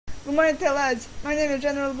Good morning, lads. My name is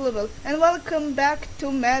General Bluebell, and welcome back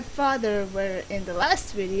to Mad Father, where in the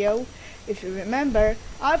last video, if you remember,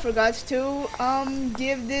 I forgot to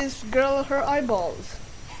give this girl her eyeballs.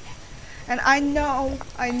 And I know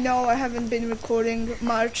I haven't been recording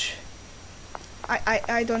much.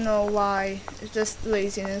 I don't know why. It's just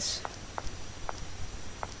laziness.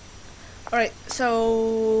 Alright,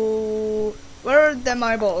 so where are them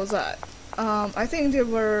eyeballs at? I think they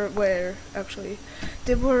were where actually?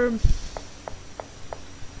 They were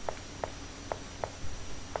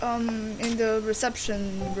in the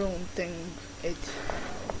reception room thing.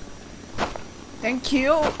 Thank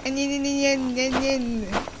you.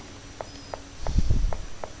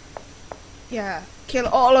 Yeah, kill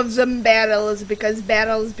all of them barrels because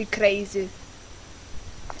barrels be crazy.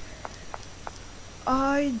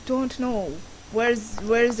 I don't know. Where's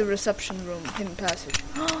the reception room? Hidden passage.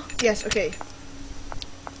 Yes, okay.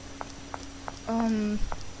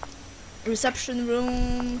 Reception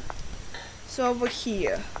room. So over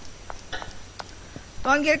here.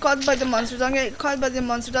 Don't get caught by the monsters. Don't get caught by the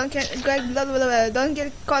monsters. Don't get don't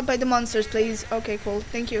get caught by the monsters, please. Okay, cool.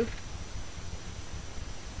 Thank you.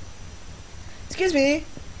 Excuse me.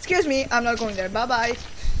 Excuse me. I'm not going there. Bye bye.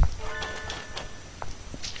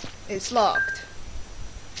 It's locked.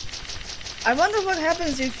 I wonder what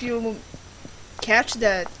happens if you catch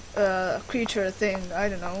that creature thing. I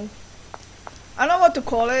don't know. I don't know what to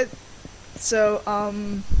call it. So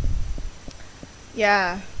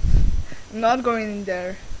yeah, I'm not going in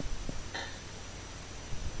there.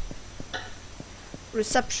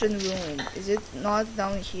 Reception room. Is it not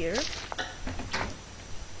down here?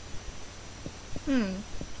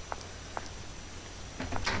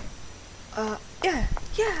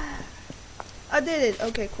 Yeah. I did it.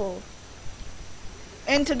 Okay, cool.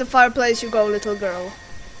 Into the fireplace you go, little girl.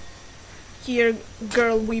 Here,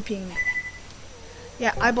 girl weeping.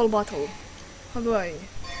 Yeah, eyeball bottle. How do I?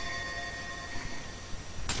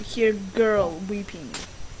 Here, girl weeping.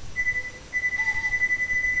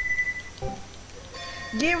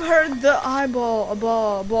 Give her the eyeball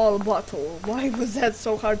ball bottle. Why was that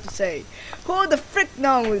so hard to say? Who the frick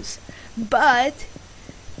knows? But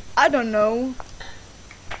I don't know.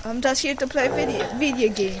 I'm just here to play video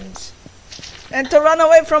games. And to run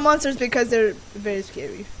away from monsters because they're very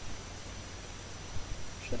scary.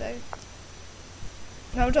 Should I?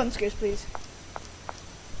 No jump scares, please.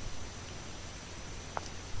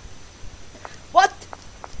 What?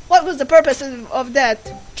 What was the purpose of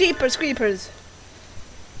that? Jeepers creepers.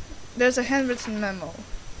 There's a handwritten memo.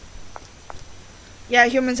 Yeah,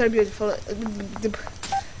 humans are beautiful.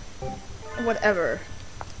 Whatever.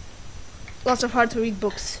 Lots of hard to read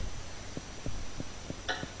books.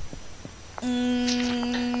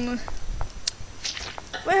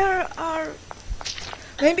 Where are...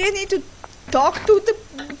 Maybe I need to talk to the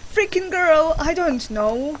freaking girl. I don't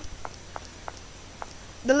know.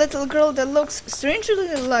 The little girl that looks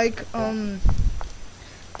strangely like the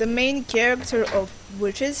main character of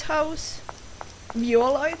Witch's House.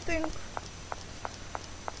 Viola, I think,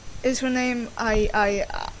 is her name. I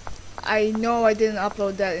know I didn't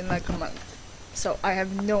upload that in like a month. So I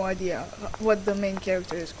have no idea what the main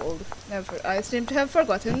character is called. I seem to have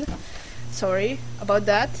forgotten. Sorry about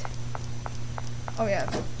that. Oh yeah,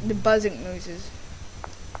 the buzzing noises.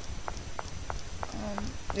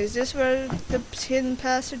 Is this where the hidden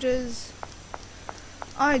passage is?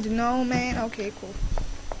 I don't know, man. Okay, cool.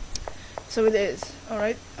 So it is.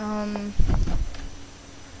 Alright.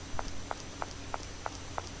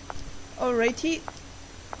 Alrighty.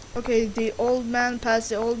 Okay, the old man passed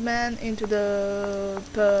the old man into the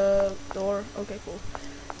door. Okay, cool.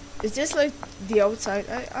 Is this like the outside?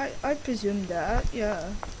 I presume that.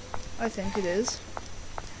 Yeah, I think it is.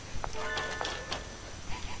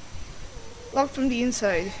 Locked from the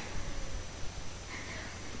inside.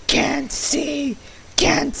 Can't see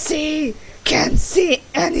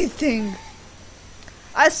anything.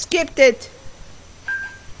 I skipped it.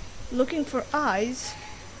 Looking for eyes.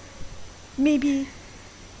 Maybe.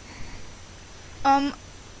 I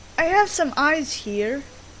have some eyes here.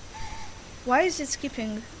 Why is it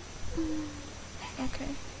skipping?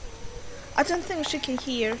 Okay. I don't think she can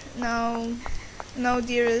hear. No,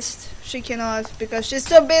 dearest, she cannot because she's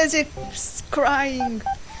so busy crying.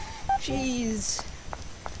 Jeez.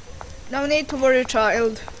 No need to worry,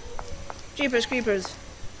 child. Jeepers creepers.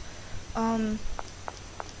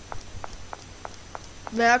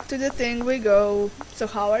 Back to the thing we go. So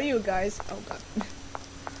how are you guys? Oh god.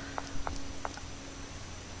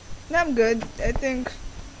 I'm good, I think.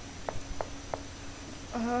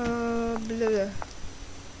 Blah, blah.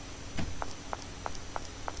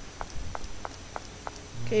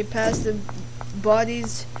 Okay, past the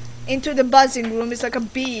bodies into the buzzing room. It's like a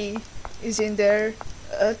bee is in there.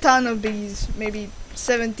 A ton of bees, maybe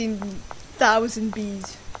 17,000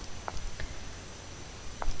 bees.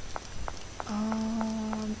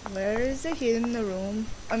 Where is the hidden room?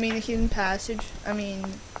 I mean, hidden passage. I mean,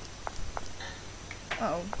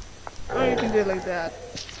 oh, or you can do it like that.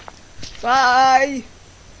 Bye,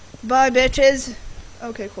 bye, bitches.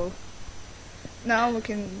 Okay, cool. Now we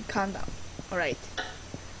can calm down. All right.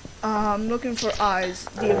 Looking for eyes.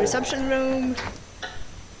 The reception room.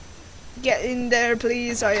 Get in there,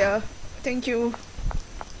 please, Aya. Thank you.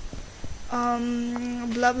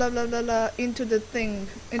 Blah blah blah blah blah. Into the thing.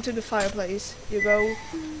 Into the fireplace. You go.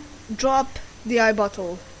 Drop the eye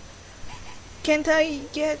bottle. Can't I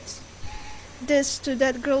get this to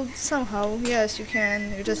that girl somehow? Yes, you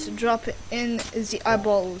can. You just drop it in the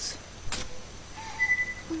eyeballs.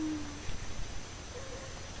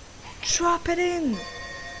 Drop it in.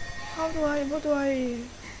 What do I?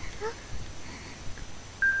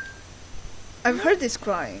 I've heard this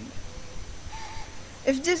crying.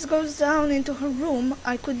 If this goes down into her room,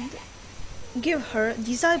 I could give her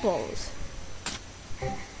these eyeballs.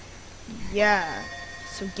 Yeah,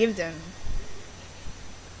 so give them.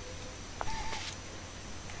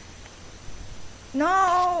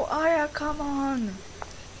 No, Aya, come on.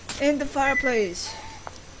 In the fireplace.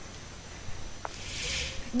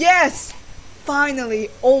 Yes! Finally,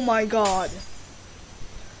 oh my god.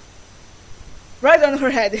 Right on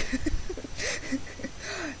her head.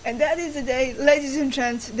 And that is the day, ladies and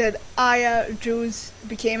gents, that Aya Juice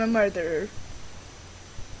became a murderer.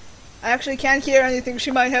 I actually can't hear anything. She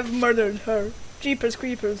might have murdered her. Jeepers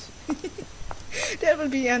creepers. That would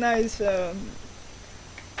be a nice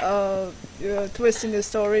twist in the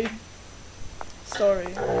story.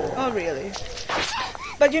 Oh really?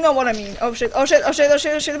 But you know what I mean. Oh shit, oh shit, oh shit, oh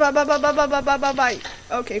shit, oh shit, bye bye bye bye bye bye bye bye bye.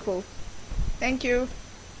 Okay, cool. Thank you.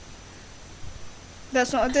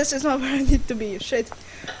 This is not where I need to be. Shit.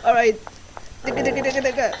 Alright.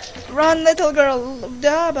 Run, little girl.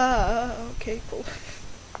 Daba. Okay, cool.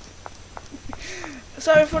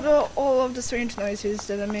 Sorry for all of the strange noises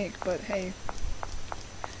that I make, but hey.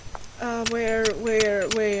 Where?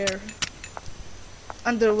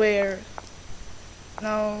 Underwear.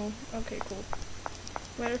 No. Okay, cool.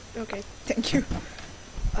 Where? Okay, thank you.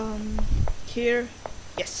 Here.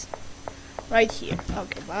 Yes. Right here.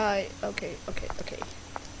 Okay, bye. Okay.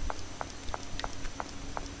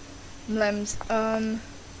 Mlems.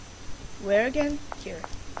 Where again? Here.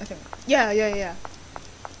 I think. Yeah.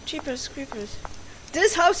 Jeepers creepers.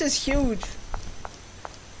 This house is huge.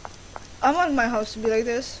 I want my house to be like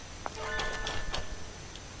this.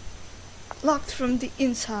 Locked from the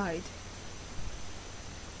inside.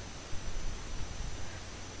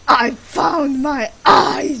 I found my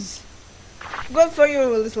eyes! Good for you,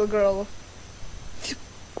 little girl.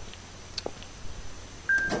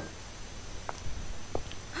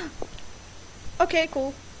 Okay,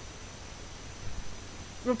 cool.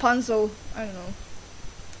 Rapunzel. I don't know.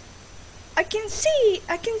 I can see!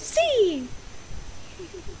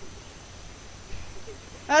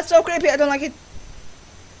 That's so creepy, I don't like it.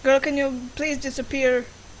 Girl, can you please disappear?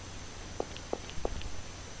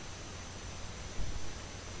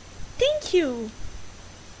 Thank you!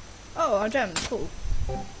 Oh, a gem, cool.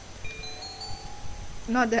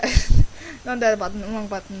 Not that. Not that button, wrong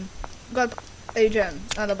button. Got a gem,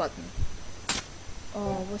 not a button.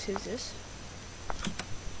 Oh, what is this?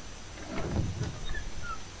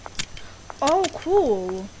 Oh,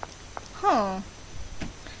 cool. Huh.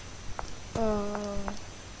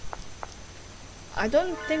 I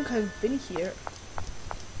don't think I've been here.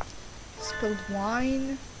 Spilled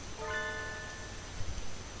wine.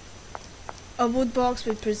 A wood box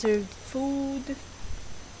with preserved food.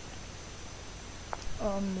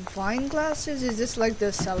 Wine glasses? Is this like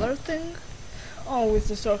the cellar thing? Oh, it's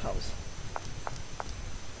the storehouse.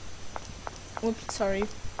 Oops, sorry.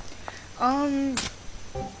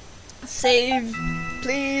 Save,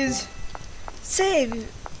 please.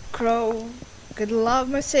 Save, crow. Could love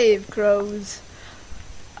my save, crows.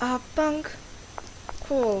 Punk.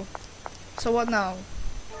 Cool. So what now?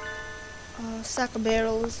 Sack of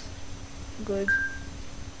barrels. Good.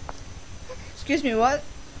 Excuse me, what?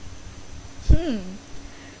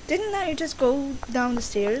 Didn't I just go down the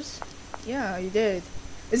stairs? Yeah, you did.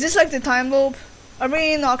 Is this like the time loop? Are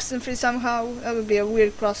we in Oxenfree somehow? That would be a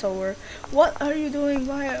weird crossover. What are you doing?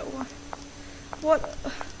 Why? What?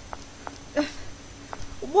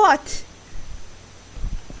 What?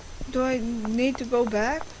 Do I need to go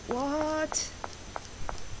back? What?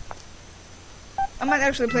 I might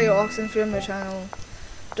actually play Oxenfree on my channel.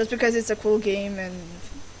 Just because it's a cool game and...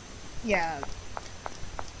 yeah.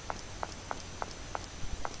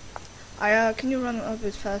 Can you run a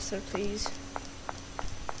bit faster, please?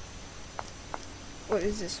 What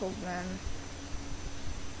is this, old man?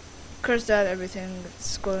 Curse that, everything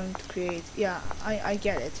it's going to create. Yeah, I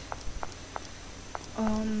get it.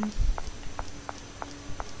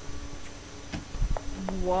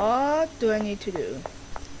 What do I need to do?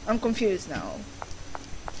 I'm confused now.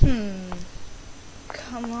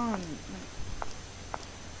 Come on.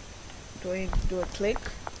 Do I click?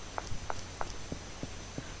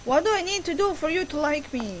 What do I need to do for you to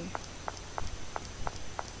like me?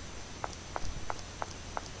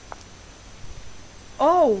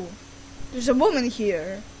 Oh, there's a woman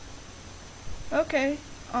here. Okay.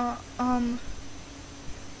 Ugh.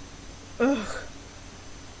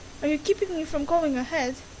 Are you keeping me from going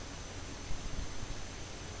ahead?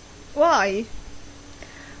 Why?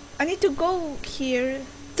 I need to go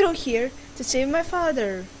through here, to save my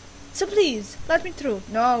father. So please, let me through.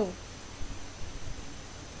 No.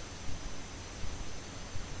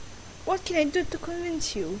 What can I do to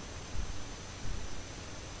convince you?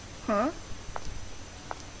 Huh?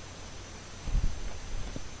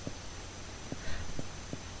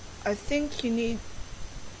 I think you need...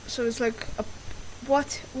 So it's like a...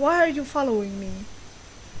 What? Why are you following me?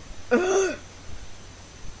 Ugh.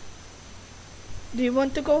 Do you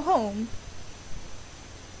want to go home?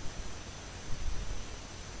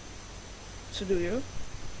 So do you?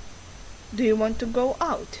 Do you want to go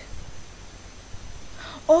out?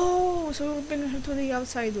 Oh, so we'll bring her to the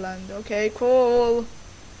outside land. Okay, cool.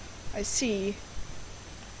 I see.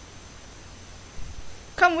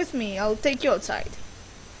 Come with me, I'll take you outside.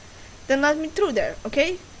 Then let me through there,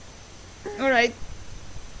 okay? Alright.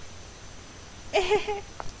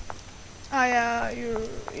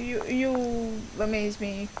 You amaze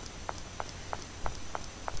me.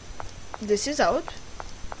 This is out.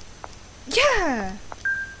 Yeah!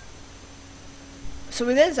 So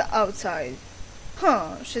it is outside.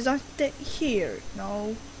 Huh, she's not here.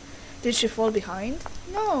 No. Did she fall behind?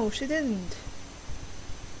 No, she didn't.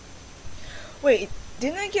 Wait,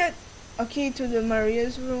 didn't I get a key to the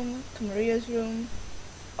Maria's room? To Maria's room?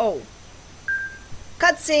 Oh.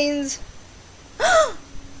 Cutscenes!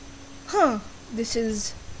 Huh, this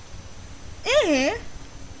is...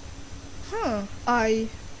 Huh,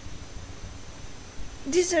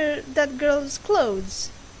 These are that girl's clothes.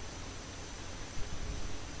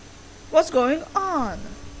 What's going on?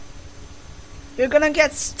 You're gonna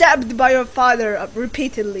get stabbed by your father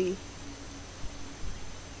repeatedly.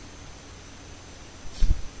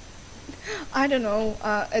 I don't know.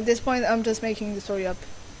 At this point, I'm just making the story up.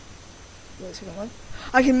 Wait a second, what?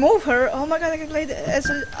 I can move her. Oh my god, I can play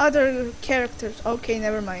as other characters. Okay,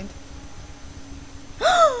 never mind.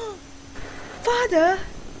 Father,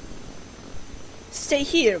 stay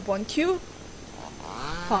here, won't you?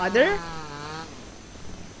 Father.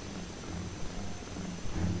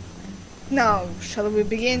 Now, shall we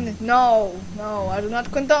begin? No, I do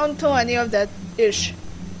not condone to any of that ish.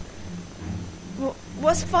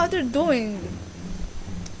 What's father doing?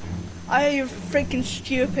 Are you freaking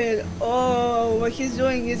stupid? Oh, what he's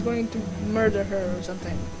doing is going to murder her or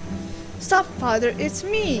something. Stop, father, it's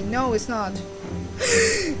me. No, it's not.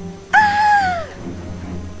 Ah!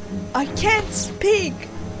 I can't speak.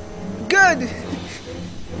 Good.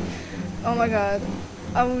 Oh my god.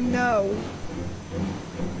 Oh no.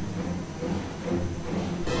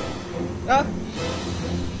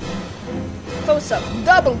 Close up,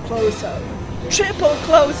 double close up, triple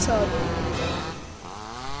close up.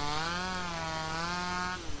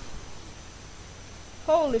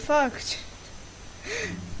 Holy fuck.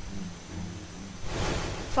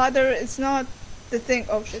 Father, it's not the thing.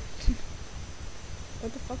 Oh shit.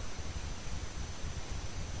 What the fuck?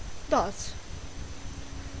 Dots.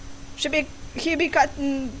 He be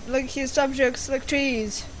cutting like his subjects like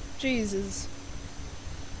trees. Jesus.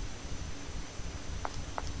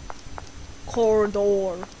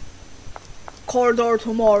 Corridor to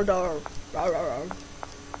Mordor.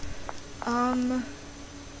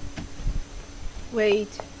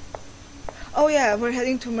 Wait. Oh yeah, we're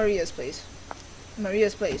heading to Maria's place.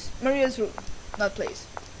 Maria's room, not place.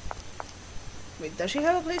 Wait, does she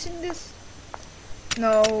have a place in this?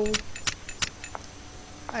 No.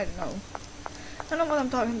 I don't know. I don't know what I'm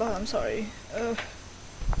talking about, I'm sorry.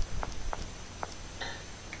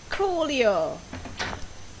 Coolio.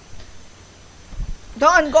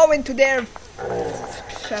 Don't go into there.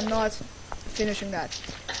 I'm not finishing that.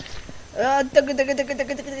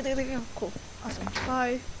 Cool. Awesome.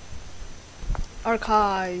 Bye.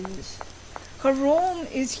 Archives. Her room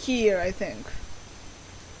is here, I think.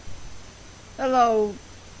 Hello,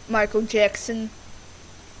 Michael Jackson.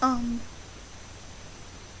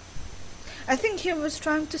 I I think he was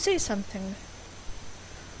trying to say something.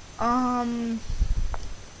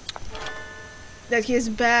 That he's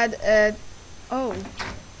bad at... Oh.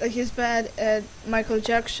 That he's bad at Michael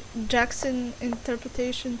Jackson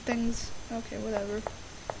interpretation things. Okay, whatever.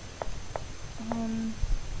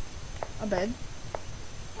 A bed.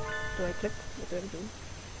 Do I click? What do I do?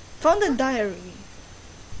 Found a diary.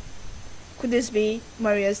 Could this be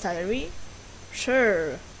Maria's diary?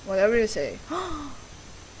 Sure. Whatever you say.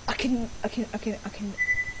 I can.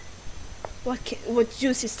 What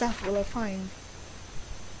juicy stuff will I find?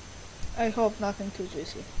 I hope nothing too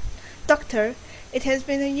juicy. Doctor, it has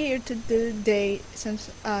been a year to the day since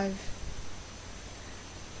I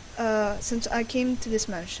came to this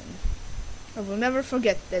mansion. I will never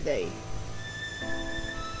forget the day.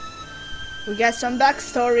 We got some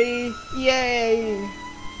backstory. Yay!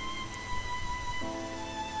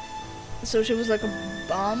 So she was like a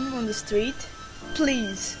bum on the street.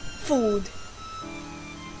 Please, food.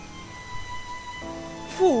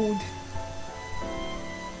 Food.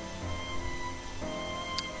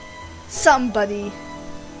 Somebody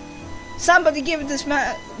give this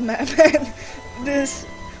man, this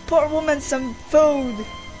poor woman some food.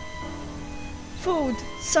 Food,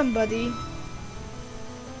 somebody.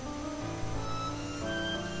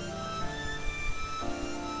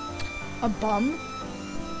 A bum?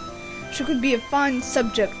 She could be a fine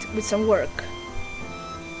subject with some work.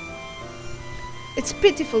 It's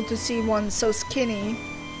pitiful to see one so skinny.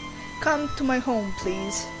 Come to my home,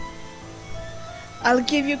 please. I'll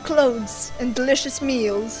give you clothes and delicious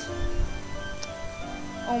meals.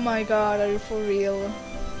 Oh my god, are you for real?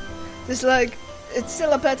 It's like, it's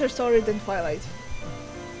still a better story than Twilight.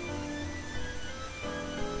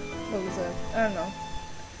 What was that? I don't know.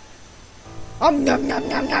 Nom nom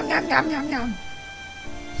nom nom nom nom nom nom.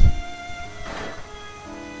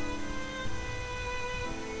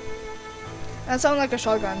 That sounds like a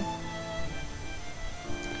shotgun.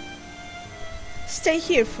 Stay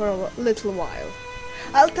here for a little while.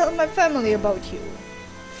 I'll tell my family about you.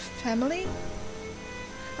 Family?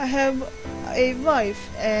 I have a wife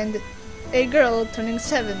and a girl turning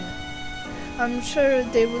 7. I'm sure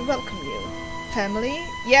they will welcome you. Family?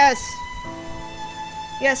 Yes!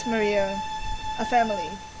 Yes, Maria. A family.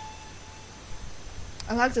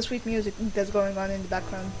 I like the sweet music that's going on in the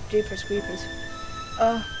background. Jeepers creepers.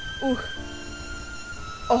 Ooh.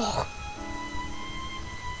 Oh.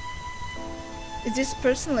 Is this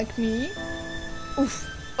person like me? Oof.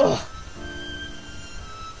 Ugh.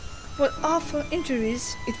 What awful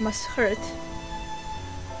injuries it must hurt.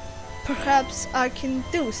 Perhaps I can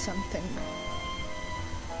do something.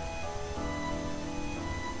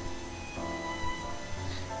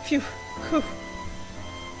 Phew. Whew.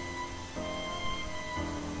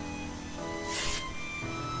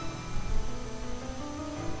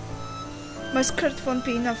 My skirt won't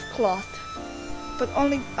be enough cloth, but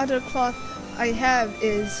only other cloth I have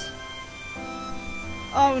is...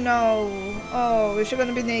 Oh no! Oh, is she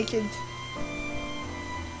gonna be naked?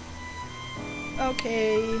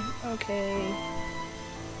 Okay, okay.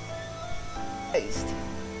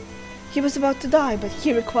 He was about to die, but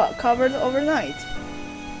he recovered overnight.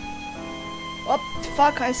 What the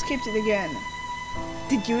fuck, I skipped it again.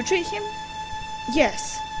 Did you treat him?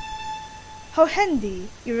 Yes. How handy.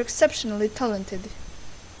 You're exceptionally talented.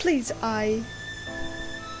 Please,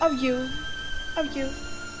 Of you.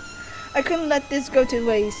 I couldn't let this go to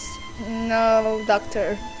waste. No,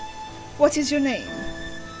 doctor. What is your name?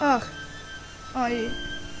 Ugh. I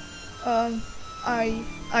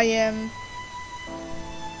am...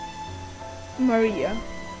 Maria.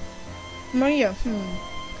 Maria,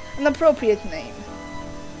 an appropriate name.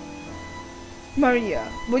 Maria,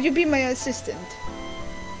 would you be my assistant?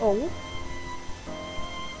 Oh?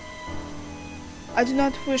 I do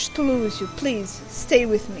not wish to lose you. Please, stay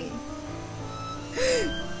with me.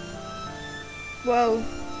 Well,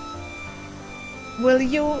 will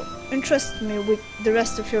you entrust me with the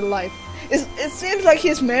rest of your life? It seems like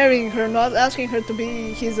he's marrying her, not asking her to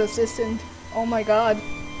be his assistant. Oh my god.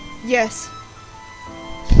 Yes.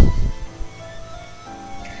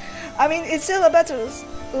 I mean, it's still a better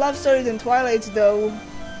love story than Twilight, though.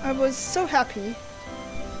 I was so happy.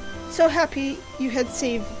 So happy you had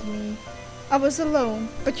saved me. I was alone,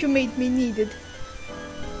 but you made me needed.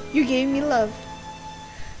 You gave me love.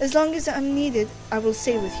 As long as I'm needed, I will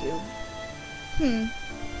stay with you.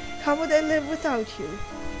 How would I live without you?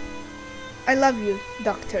 I love you,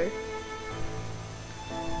 Doctor.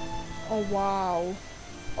 Oh wow.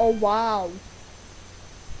 Oh wow.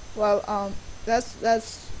 Well,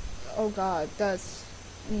 that's oh god, that's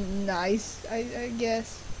nice, I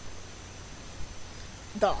guess.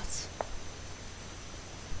 Dots.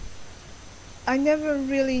 I never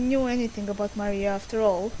really knew anything about Maria after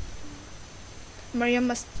all. Maria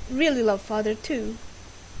must really love father too.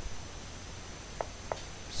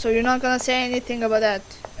 So you're not gonna say anything about that?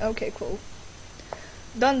 Okay, cool.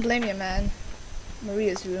 Don't blame you, man.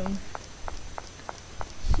 Maria's room.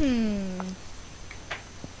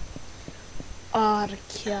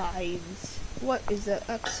 Archives. What is that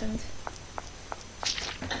accent?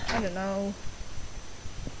 I don't know.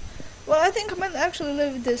 Well, I think I might actually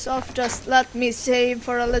leave this off. Just let me save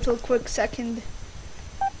for a little quick second.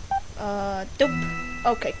 Dope.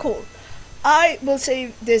 Okay, cool. I will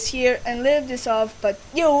save this here and leave this off, but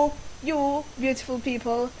you beautiful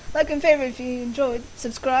people, like and favorite if you enjoyed,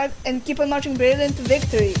 subscribe, and keep on marching brilliant to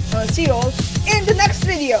victory. I'll see you all in the next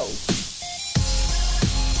video.